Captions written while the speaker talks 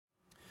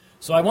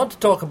So I want to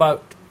talk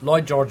about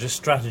Lloyd George's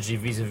strategy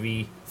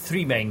vis-à-vis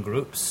three main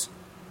groups,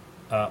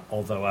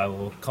 although I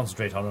will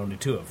concentrate on only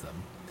two of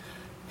them.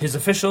 His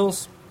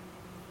officials,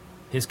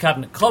 his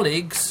cabinet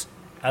colleagues,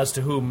 as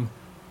to whom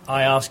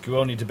I ask you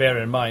only to bear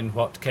in mind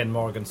what Ken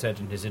Morgan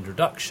said in his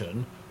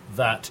introduction,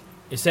 that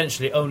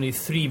essentially only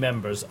three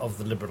members of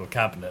the Liberal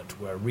cabinet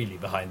were really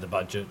behind the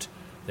budget.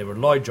 They were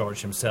Lloyd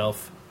George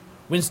himself,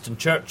 Winston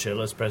Churchill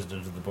as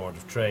President of the Board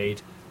of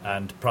Trade,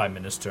 and Prime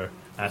Minister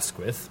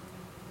Asquith.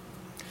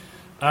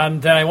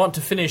 And then I want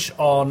to finish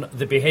on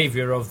the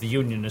behaviour of the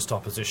Unionist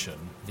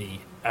opposition, the,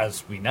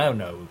 as we now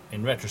know,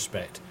 in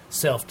retrospect,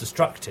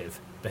 self-destructive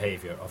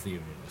behaviour of the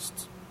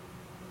Unionists.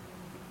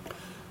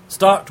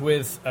 Start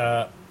with,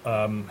 as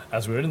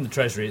we're in the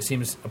Treasury, it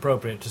seems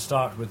appropriate to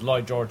start with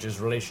Lloyd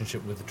George's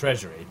relationship with the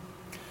Treasury.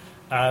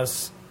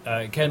 As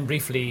Ken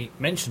briefly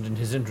mentioned in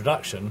his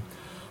introduction,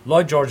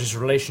 Lloyd George's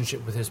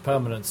relationship with his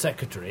permanent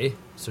secretary,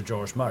 Sir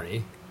George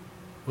Murray,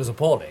 was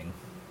appalling.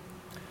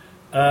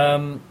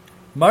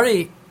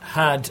 Murray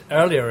had,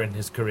 earlier in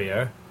his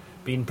career,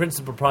 been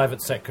principal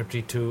private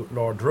secretary to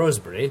Lord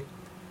Rosebery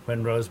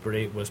when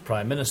Rosebery was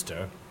Prime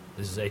Minister.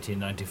 This is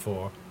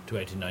 1894 to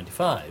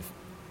 1895.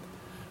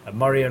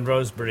 Murray and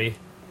Rosebery,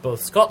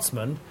 both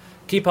Scotsmen,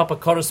 keep up a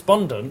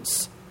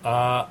correspondence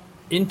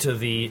into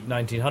the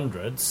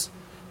 1900s,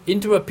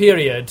 into a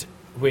period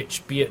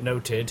which, be it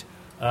noted,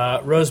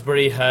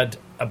 Rosebery had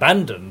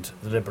abandoned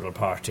the Liberal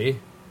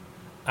Party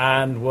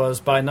and was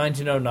by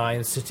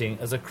 1909 sitting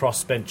as a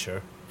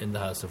crossbencher in the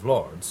House of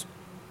Lords.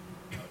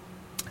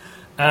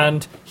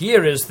 And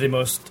here is the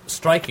most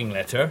striking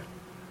letter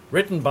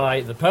written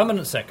by the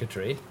Permanent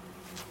Secretary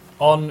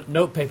on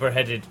notepaper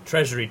headed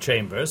Treasury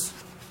Chambers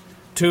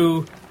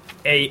to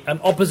an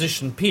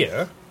opposition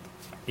peer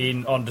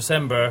on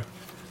December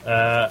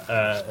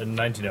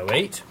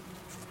 1908.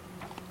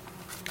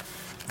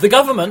 The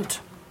government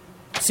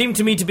seemed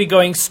to me to be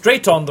going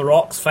straight on the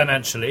rocks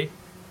financially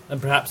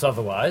and perhaps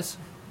otherwise.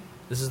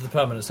 This is the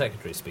Permanent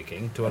Secretary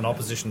speaking to an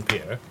opposition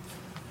peer.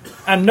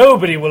 And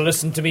nobody will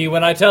listen to me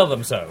when I tell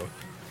them so.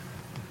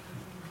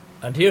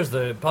 And here's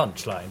the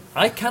punchline.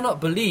 I cannot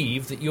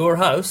believe that your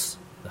House,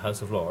 the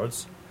House of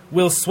Lords,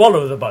 will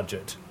swallow the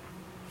budget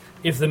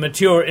if the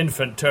mature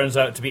infant turns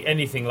out to be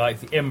anything like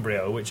the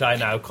embryo which I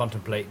now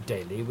contemplate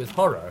daily with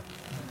horror.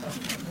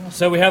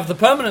 So we have the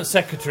Permanent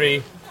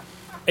Secretary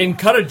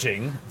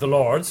encouraging the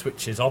Lords,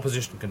 which is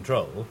opposition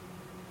control,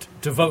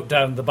 to vote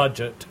down the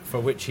budget for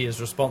which he is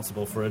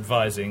responsible for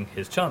advising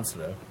his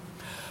Chancellor.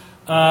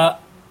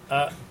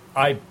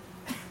 I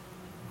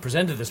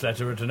presented this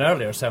letter at an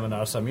earlier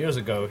seminar some years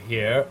ago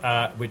here,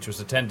 which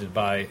was attended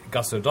by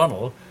Gus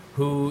O'Donnell,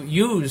 who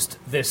used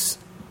this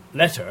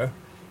letter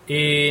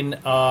in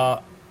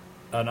an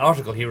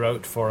article he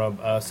wrote for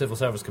a Civil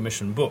Service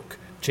Commission book,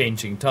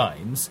 Changing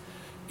Times,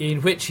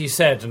 in which he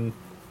said, and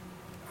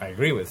I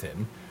agree with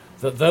him,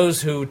 that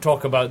those who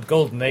talk about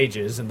golden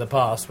ages in the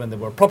past when there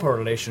were proper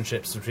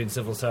relationships between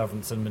civil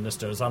servants and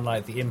ministers,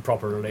 unlike the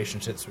improper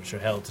relationships which are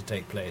held to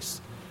take place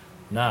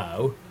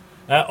now,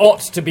 ought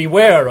to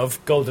beware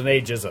of golden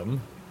ageism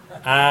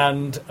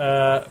and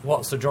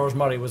what Sir George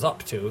Murray was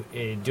up to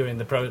during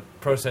the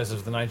process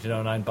of the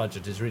 1909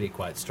 budget is really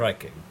quite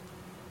striking.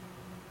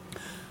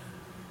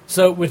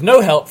 So, with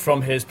no help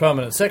from his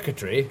permanent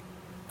secretary,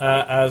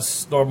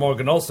 as Lord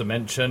Morgan also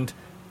mentioned,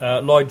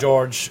 Lloyd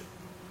George's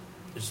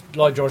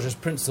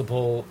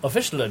principal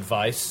official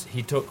advice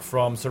he took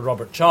from Sir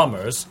Robert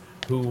Chalmers,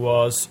 who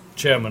was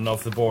chairman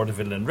of the Board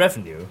of Inland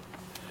Revenue.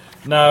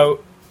 Now,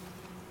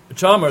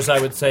 Chalmers, I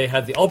would say,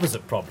 had the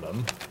opposite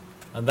problem,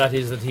 and that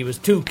is that he was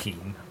too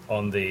keen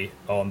on the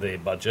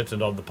budget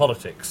and on the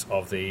politics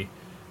of the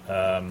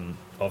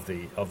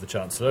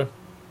Chancellor.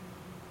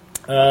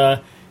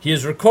 He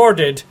is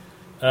recorded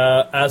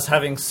as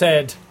having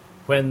said,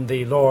 when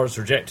the Lords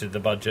rejected the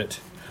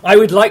budget, "I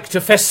would like to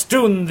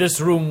festoon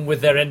this room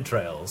with their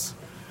entrails,"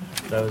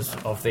 those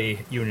of the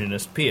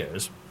Unionist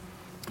peers.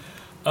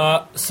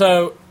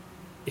 So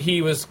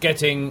he was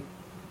getting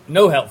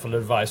no helpful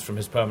advice from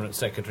his permanent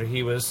secretary.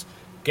 He was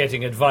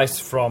getting advice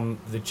from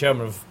the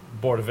chairman of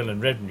Board of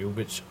Inland Revenue,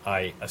 which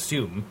I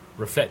assume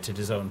reflected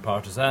his own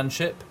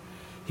partisanship.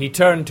 He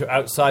turned to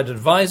outside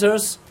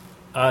advisors,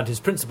 and his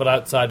principal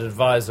outside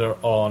advisor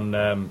on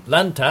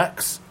land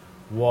tax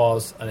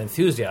was an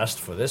enthusiast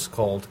for this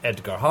called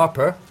Edgar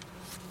Harper.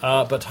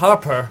 But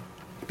Harper,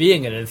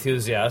 being an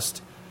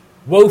enthusiast,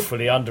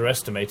 woefully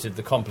underestimated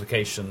the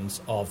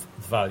complications of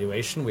the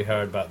valuation. We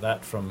heard about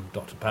that from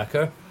Dr.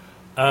 Packer.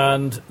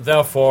 And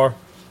therefore,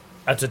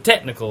 at a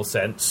technical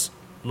sense,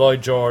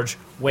 Lloyd George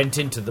went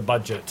into the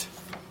budget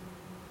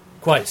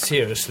quite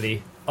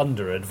seriously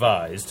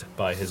under-advised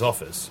by his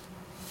office.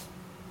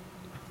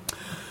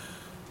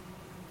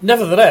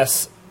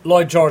 Nevertheless,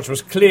 Lloyd George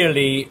was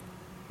clearly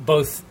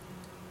both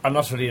an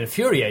utterly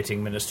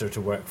infuriating minister to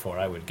work for,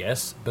 I would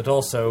guess, but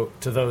also,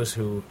 to those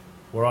who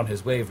were on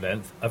his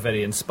wavelength, a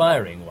very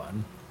inspiring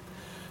one.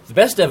 The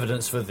best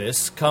evidence for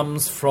this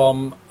comes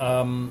from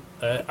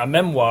a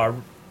memoir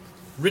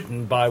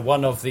written by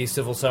one of the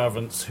civil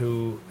servants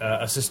who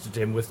assisted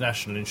him with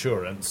national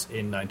insurance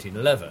in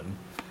 1911,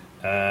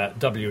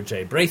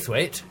 W.J.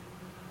 Braithwaite,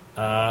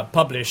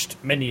 published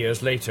many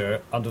years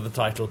later under the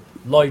title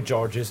Lloyd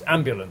George's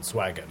Ambulance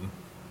Wagon.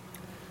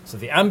 So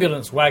the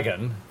ambulance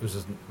wagon, which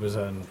was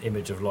an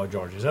image of Lloyd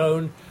George's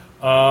own,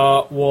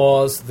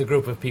 was the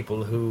group of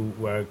people who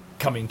were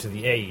coming to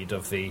the aid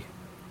of the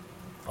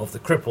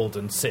crippled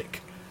and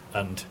sick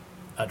and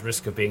at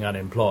risk of being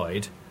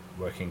unemployed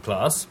working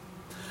class.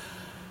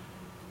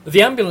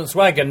 The ambulance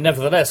wagon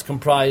nevertheless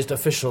comprised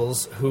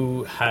officials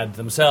who had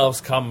themselves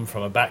come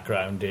from a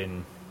background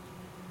in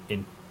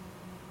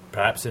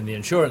perhaps in the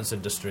insurance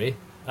industry,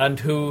 and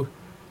who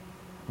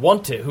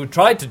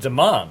tried to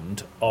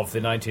demand of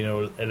the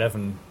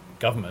 1911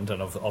 government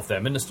and of their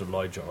minister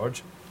Lloyd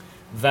George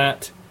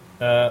that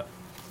a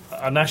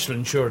national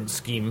insurance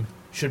scheme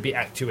should be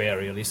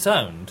actuarially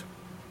sound.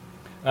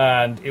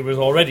 And it was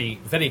already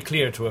very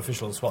clear to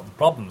officials what the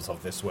problems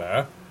of this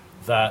were,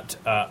 that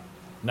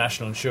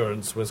national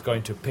insurance was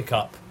going to pick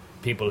up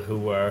people who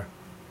were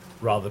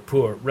rather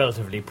poor,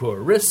 relatively poor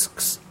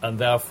risks, and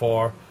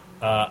therefore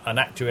an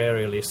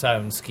actuarially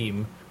sound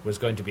scheme was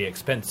going to be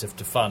expensive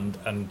to fund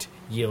and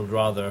yield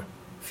rather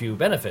few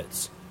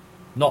benefits,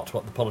 not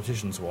what the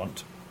politicians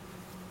want.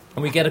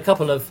 And we get a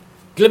couple of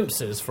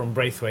glimpses from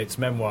Braithwaite's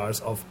memoirs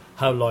of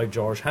how Lloyd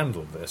George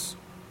handled this.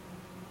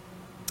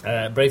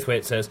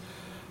 Braithwaite says,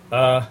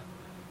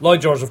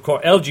 Lloyd George,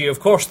 LG, of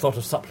course, thought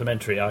of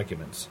supplementary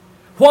arguments.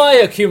 Why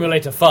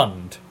accumulate a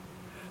fund?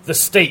 The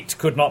state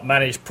could not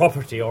manage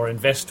property or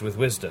invest with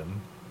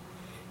wisdom.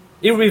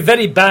 It would be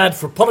very bad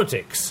for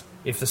politics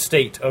if the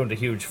state owned a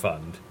huge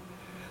fund.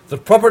 The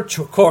proper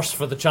course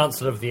for the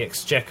Chancellor of the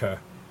Exchequer,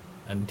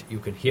 and you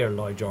can hear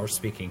Lloyd George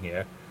speaking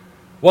here,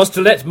 was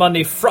to let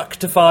money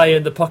fructify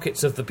in the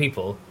pockets of the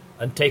people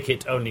and take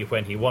it only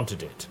when he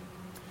wanted it.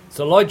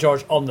 So Lloyd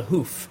George, on the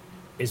hoof,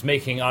 is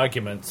making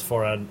arguments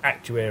for an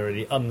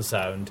actuarially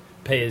unsound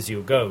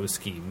pay-as-you-go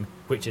scheme,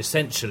 which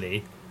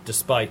essentially,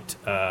 despite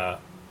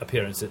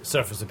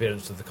surface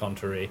appearance to the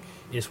contrary,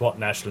 is what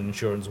national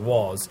insurance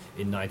was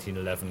in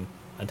 1911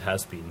 and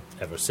has been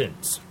ever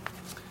since.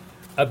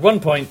 At one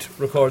point,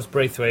 records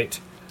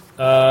Braithwaite,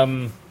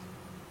 when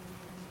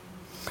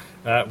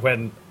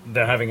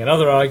they're having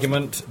another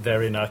argument,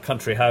 they're in a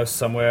country house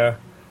somewhere.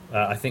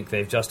 I think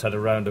they've just had a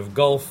round of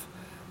golf.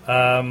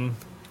 The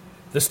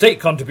state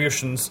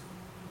contributions,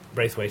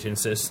 Braithwaite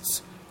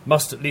insists,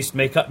 must at least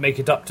make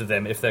it up to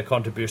them if their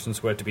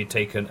contributions were to be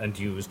taken and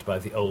used by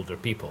the older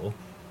people.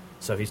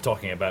 So he's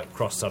talking about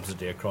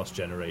cross-subsidy across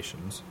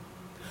generations.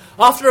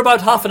 After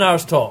about half an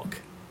hour's talk,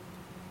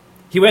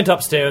 he went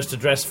upstairs to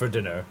dress for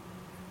dinner,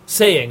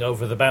 saying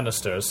over the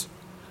banisters,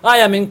 I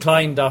am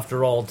inclined,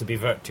 after all, to be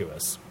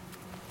virtuous.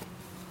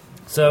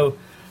 So,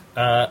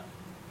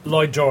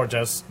 Lloyd George,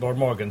 as Lord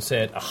Morgan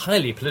said, a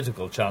highly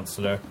political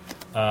chancellor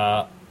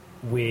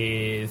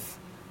with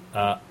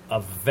a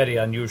very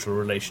unusual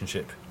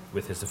relationship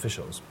with his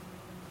officials.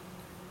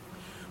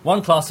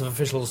 One class of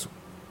officials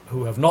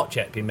who have not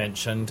yet been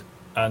mentioned,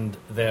 and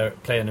they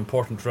play an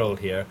important role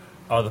here,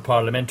 are the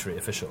parliamentary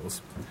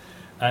officials.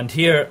 And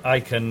here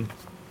I can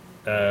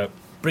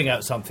bring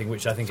out something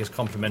which I think is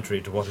complementary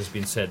to what has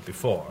been said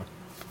before.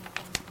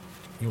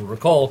 You'll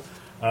recall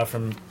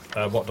from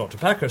what Dr.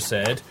 Packer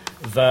said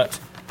that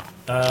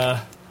the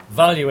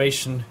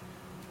valuation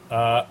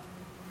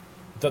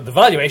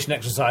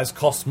exercise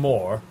costs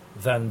more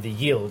than the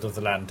yield of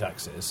the land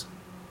taxes.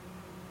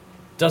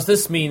 Does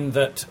this mean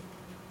that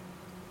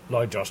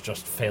Lloyd George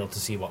just failed to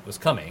see what was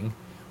coming?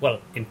 Well,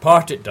 in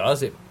part it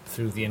does,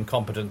 through the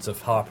incompetence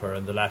of Harper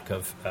and the lack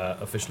of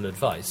official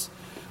advice.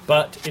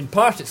 But in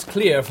part it's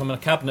clear from a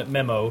cabinet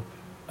memo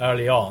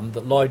early on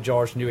that Lloyd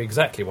George knew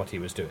exactly what he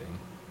was doing.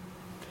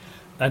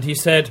 And he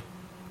says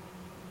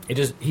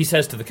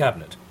to the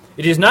cabinet,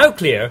 it is now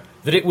clear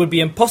that it would be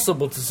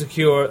impossible to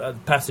secure a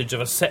passage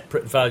of a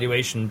separate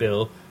valuation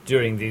bill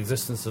during the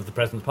existence of the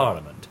present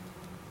Parliament,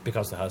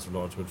 because the House of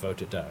Lords would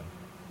vote it down.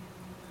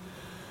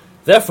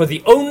 Therefore,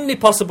 the only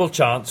possible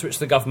chance which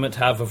the government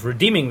have of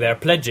redeeming their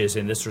pledges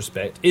in this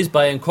respect is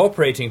by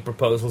incorporating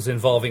proposals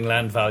involving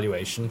land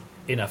valuation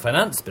in a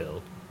finance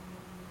bill.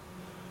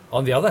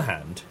 On the other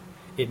hand,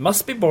 it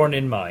must be borne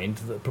in mind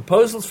that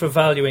proposals for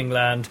valuing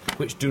land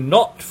which do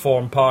not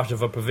form part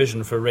of a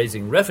provision for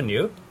raising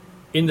revenue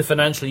in the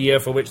financial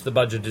year for which the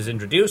budget is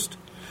introduced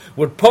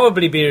would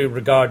probably be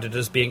regarded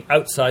as being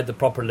outside the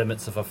proper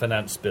limits of a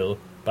finance bill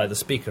by the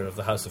Speaker of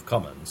the House of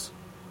Commons.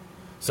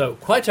 So,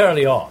 quite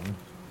early on,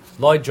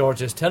 Lloyd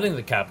George is telling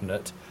the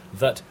Cabinet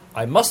that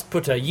I must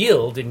put a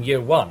yield in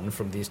year one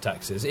from these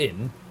taxes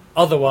in,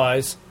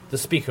 otherwise the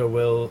Speaker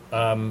will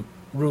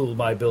rule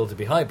my bill to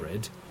be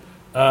hybrid.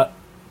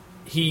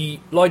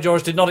 Lloyd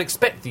George did not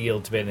expect the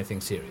yield to be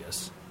anything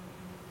serious.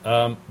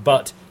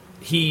 But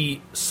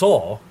he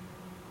saw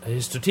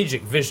his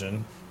strategic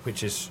vision,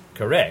 which is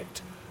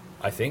correct,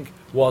 I think,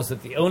 was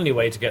that the only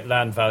way to get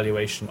land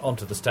valuation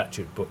onto the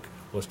statute book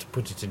was to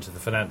put it into the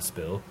finance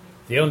bill.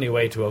 The only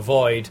way to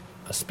avoid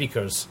a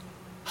Speaker's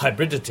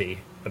hybridity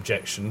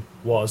objection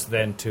was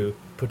then to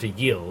put a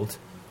yield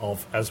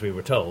of, as we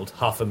were told,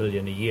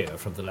 $500,000 a year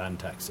from the land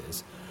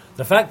taxes.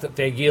 The fact that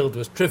their yield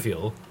was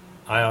trivial,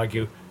 I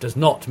argue, does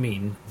not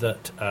mean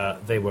that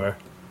they were,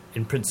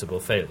 in principle,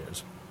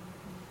 failures.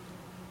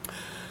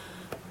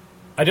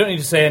 I don't need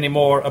to say any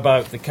more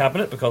about the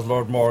Cabinet because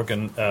Lord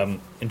Morgan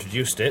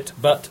introduced it,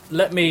 but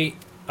let me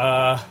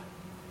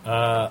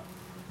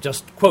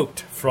just quote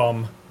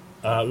from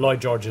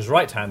Lloyd George's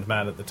right-hand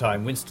man at the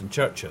time, Winston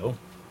Churchill,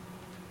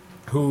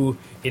 who,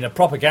 in a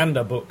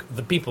propaganda book,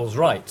 The People's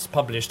Rights,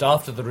 published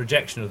after the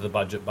rejection of the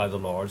budget by the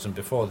Lords and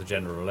before the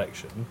general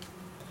election,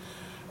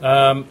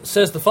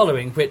 says the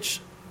following, which,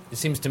 it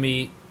seems to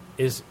me,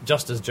 is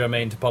just as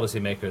germane to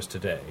policymakers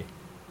today.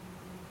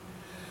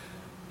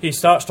 He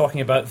starts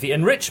talking about the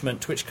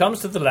enrichment which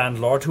comes to the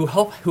landlord who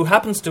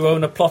happens to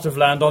own a plot of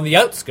land on the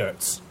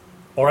outskirts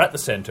or at the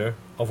centre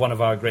of one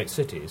of our great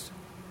cities,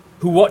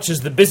 who watches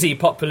the busy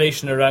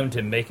population around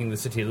him making the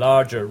city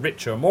larger,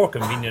 richer, more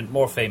convenient,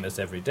 more famous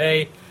every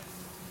day,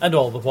 and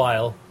all the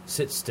while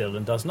sits still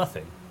and does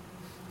nothing.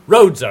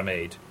 Roads are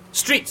made,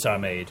 streets are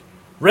made,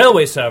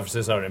 railway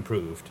services are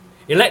improved,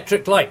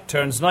 electric light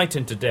turns night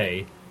into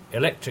day,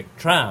 electric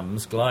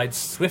trams glide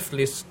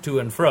swiftly to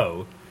and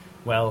fro.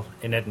 Well,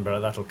 in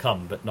Edinburgh that'll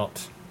come, but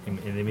not in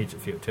the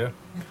immediate future.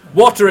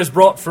 Water is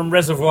brought from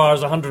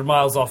reservoirs 100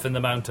 miles off in the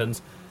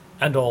mountains,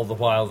 and all the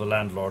while the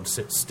landlord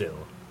sits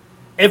still.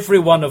 Every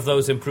one of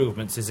those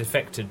improvements is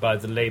effected by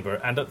the labour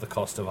and at the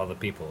cost of other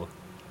people.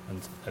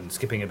 And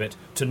skipping a bit,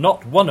 to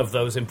not one of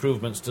those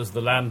improvements does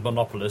the land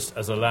monopolist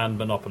as a land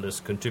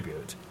monopolist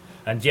contribute.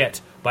 And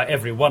yet, by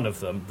every one of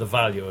them, the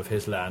value of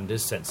his land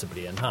is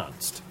sensibly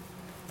enhanced.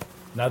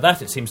 Now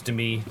that, it seems to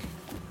me,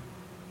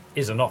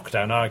 is a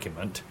knockdown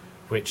argument,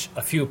 which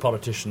a few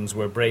politicians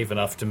were brave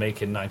enough to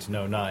make in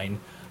 1909.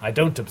 I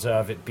don't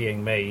observe it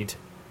being made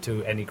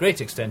to any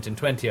great extent in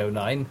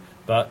 2009,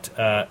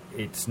 but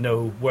it's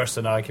no worse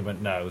an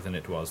argument now than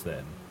it was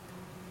then.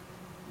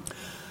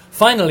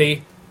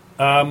 Finally,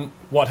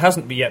 what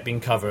hasn't yet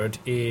been covered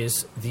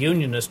is the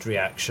Unionist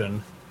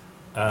reaction,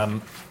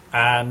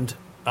 and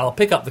I'll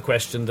pick up the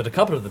question that a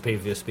couple of the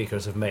previous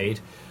speakers have made.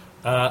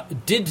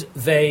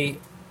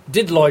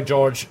 Did Lloyd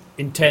George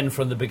intend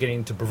from the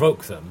beginning to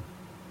provoke them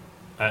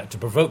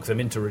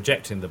into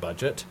rejecting the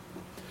budget?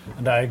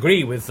 And I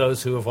agree with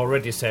those who have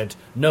already said,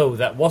 no,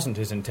 that wasn't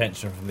his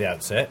intention from the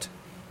outset.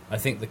 I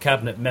think the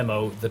Cabinet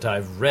memo that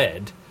I've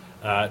read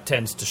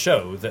tends to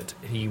show that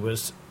he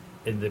was,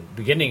 in the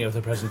beginning of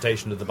the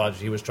presentation of the budget,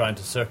 he was trying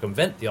to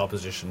circumvent the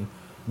opposition,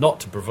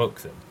 not to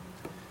provoke them.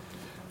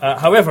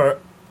 However,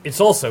 it's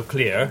also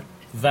clear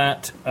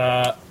that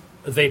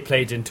they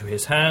played into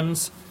his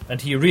hands,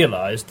 and he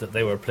realised that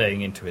they were playing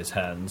into his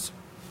hands.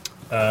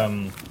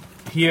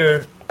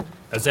 Here,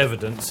 as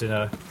evidence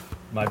in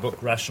my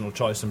book Rational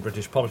Choice in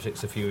British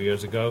Politics a few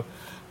years ago,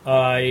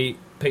 I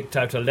picked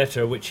out a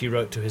letter which he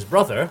wrote to his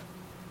brother,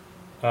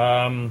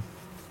 who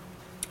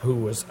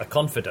was a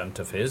confidant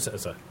of his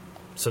as a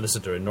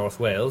solicitor in North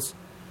Wales.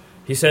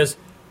 He says,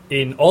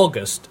 in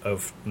August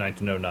of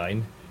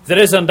 1909, "There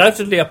is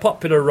undoubtedly a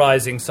popular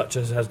rising such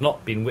as has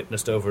not been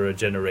witnessed over a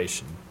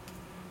generation.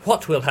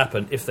 What will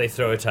happen if they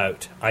throw it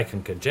out, I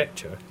can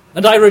conjecture,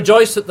 and I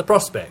rejoice at the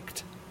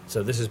prospect."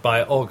 So this is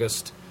by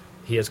August.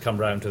 He has come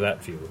round to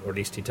that view, or at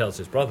least he tells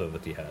his brother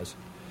that he has.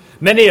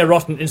 "Many a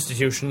rotten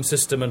institution,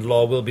 system and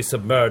law will be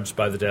submerged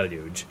by the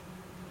deluge.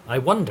 I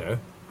wonder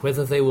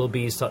whether they will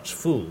be such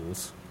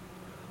fools.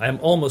 I am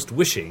almost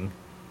wishing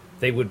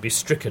they would be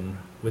stricken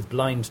with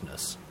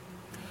blindness."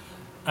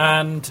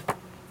 And,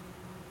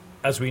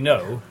 as we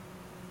know,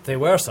 they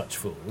were such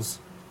fools,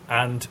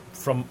 and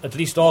from at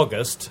least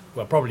August,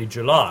 well, probably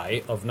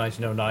July of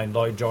 1909,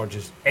 Lloyd George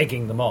is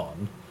egging them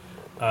on,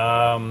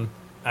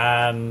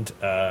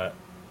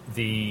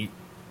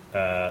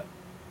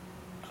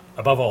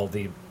 above all,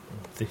 the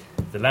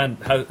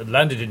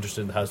landed interest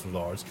in the House of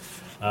Lords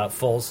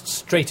falls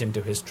straight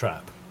into his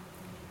trap.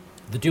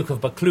 The Duke of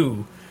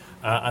Buccleuch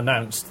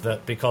announced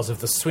that because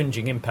of the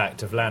swingeing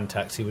impact of land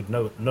tax, he would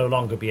no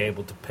longer be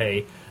able to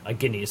pay a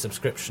guinea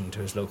subscription to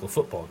his local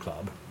football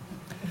club.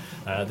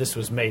 This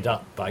was made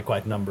up by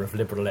quite a number of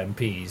Liberal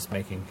MPs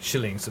making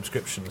shilling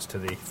subscriptions to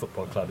the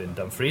football club in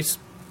Dumfries.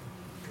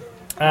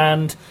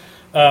 And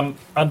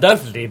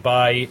undoubtedly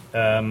by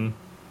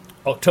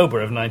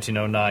October of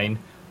 1909,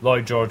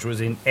 Lloyd George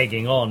was in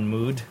egging on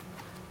mood.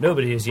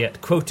 Nobody has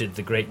yet quoted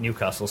the great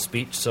Newcastle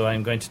speech, so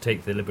I'm going to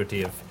take the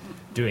liberty of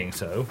doing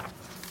so.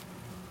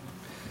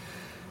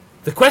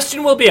 The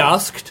question will be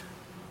asked,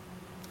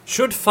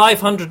 should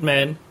 500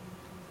 men,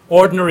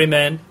 ordinary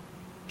men,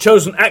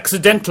 chosen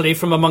accidentally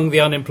from among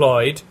the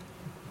unemployed,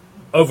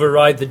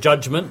 override the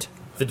judgment,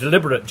 the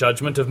deliberate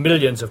judgment of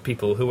millions of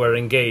people who are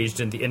engaged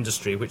in the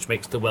industry which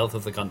makes the wealth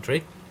of the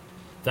country?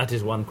 That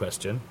is one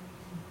question.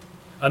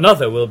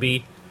 Another will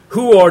be,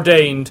 who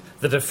ordained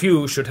that a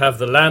few should have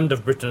the land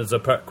of Britain as a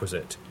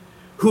perquisite?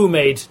 Who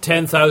made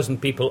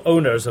 10,000 people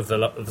owners of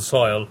the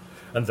soil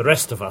and the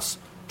rest of us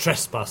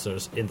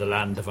trespassers in the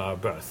land of our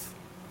birth?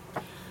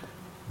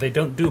 They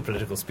don't do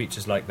political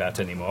speeches like that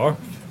anymore.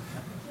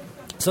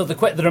 So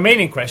the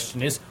remaining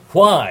question is,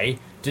 why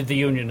did the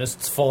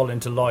Unionists fall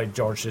into Lloyd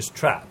George's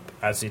trap,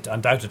 as it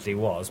undoubtedly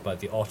was by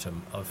the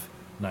autumn of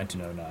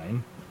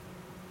 1909?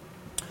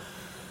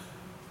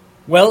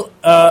 Well,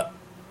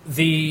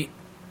 the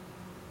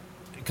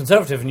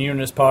Conservative and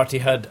Unionist Party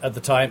had, at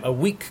the time, a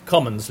weak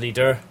Commons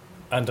leader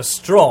and a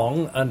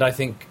strong, and I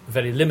think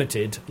very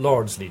limited,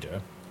 Lords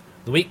leader.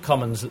 The weak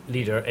Commons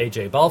leader,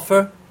 A.J.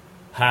 Balfour,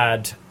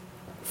 had,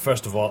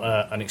 first of all,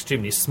 an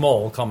extremely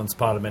small Commons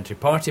parliamentary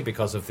party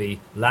because of the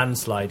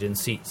landslide in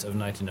seats of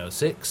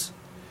 1906.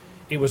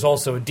 It was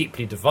also a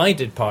deeply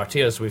divided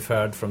party, as we've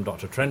heard from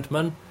Dr.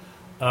 Trentman.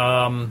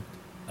 The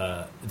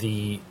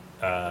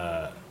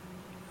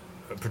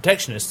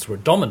protectionists were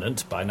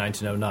dominant by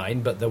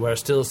 1909, but there were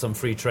still some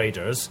free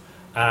traders,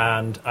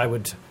 and I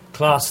would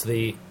class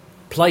the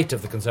plight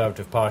of the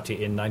Conservative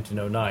Party in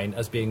 1909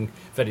 as being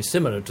very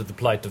similar to the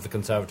plight of the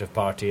Conservative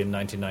Party in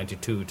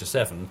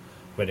 1992-7,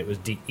 when it was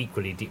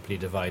equally deeply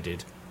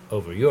divided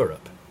over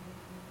Europe.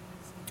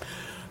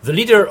 The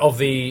leader of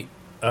the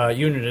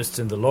Unionists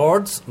in the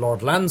Lords,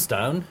 Lord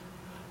Lansdowne,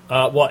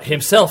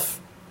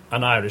 himself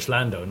an Irish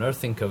landowner,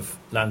 think of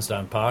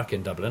Lansdowne Park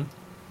in Dublin,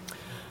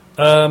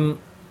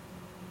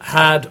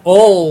 had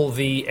all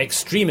the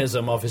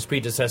extremism of his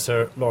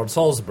predecessor, Lord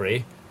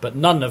Salisbury, but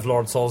none of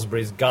Lord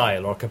Salisbury's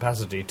guile or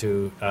capacity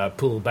to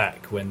pull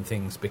back when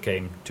things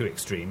became too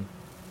extreme.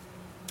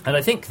 And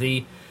I think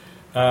the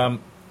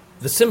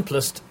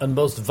simplest and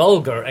most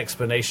vulgar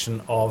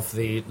explanation of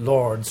the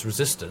Lords'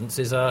 resistance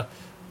is a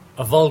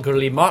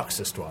vulgarly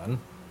Marxist one.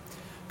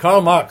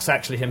 Karl Marx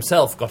actually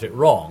himself got it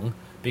wrong,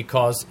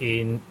 because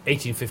in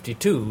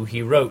 1852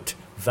 he wrote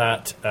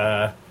that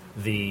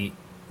the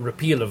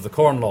repeal of the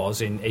Corn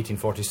Laws in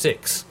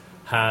 1846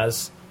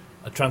 has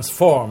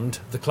transformed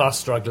the class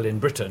struggle in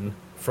Britain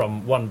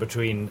from one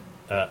between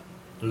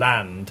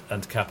land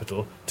and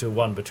capital to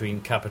one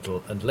between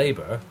capital and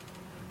labour.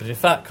 But in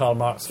fact, Karl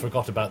Marx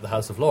forgot about the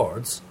House of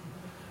Lords.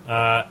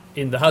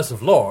 In the House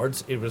of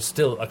Lords, it was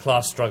still a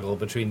class struggle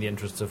between the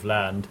interests of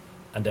land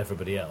and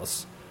everybody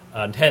else.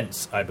 And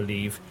hence, I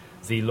believe,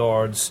 the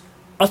Lords'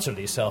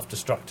 utterly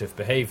self-destructive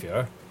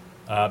behaviour,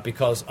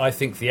 because I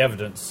think the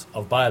evidence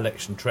of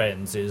by-election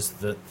trends is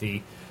that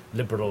the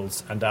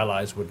Liberals and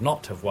Allies would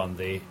not have won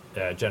the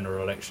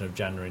general election of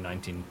January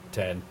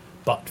 1910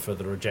 but for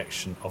the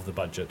rejection of the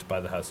budget by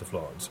the House of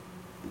Lords.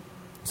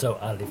 So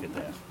I'll leave it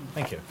there.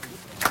 Thank you.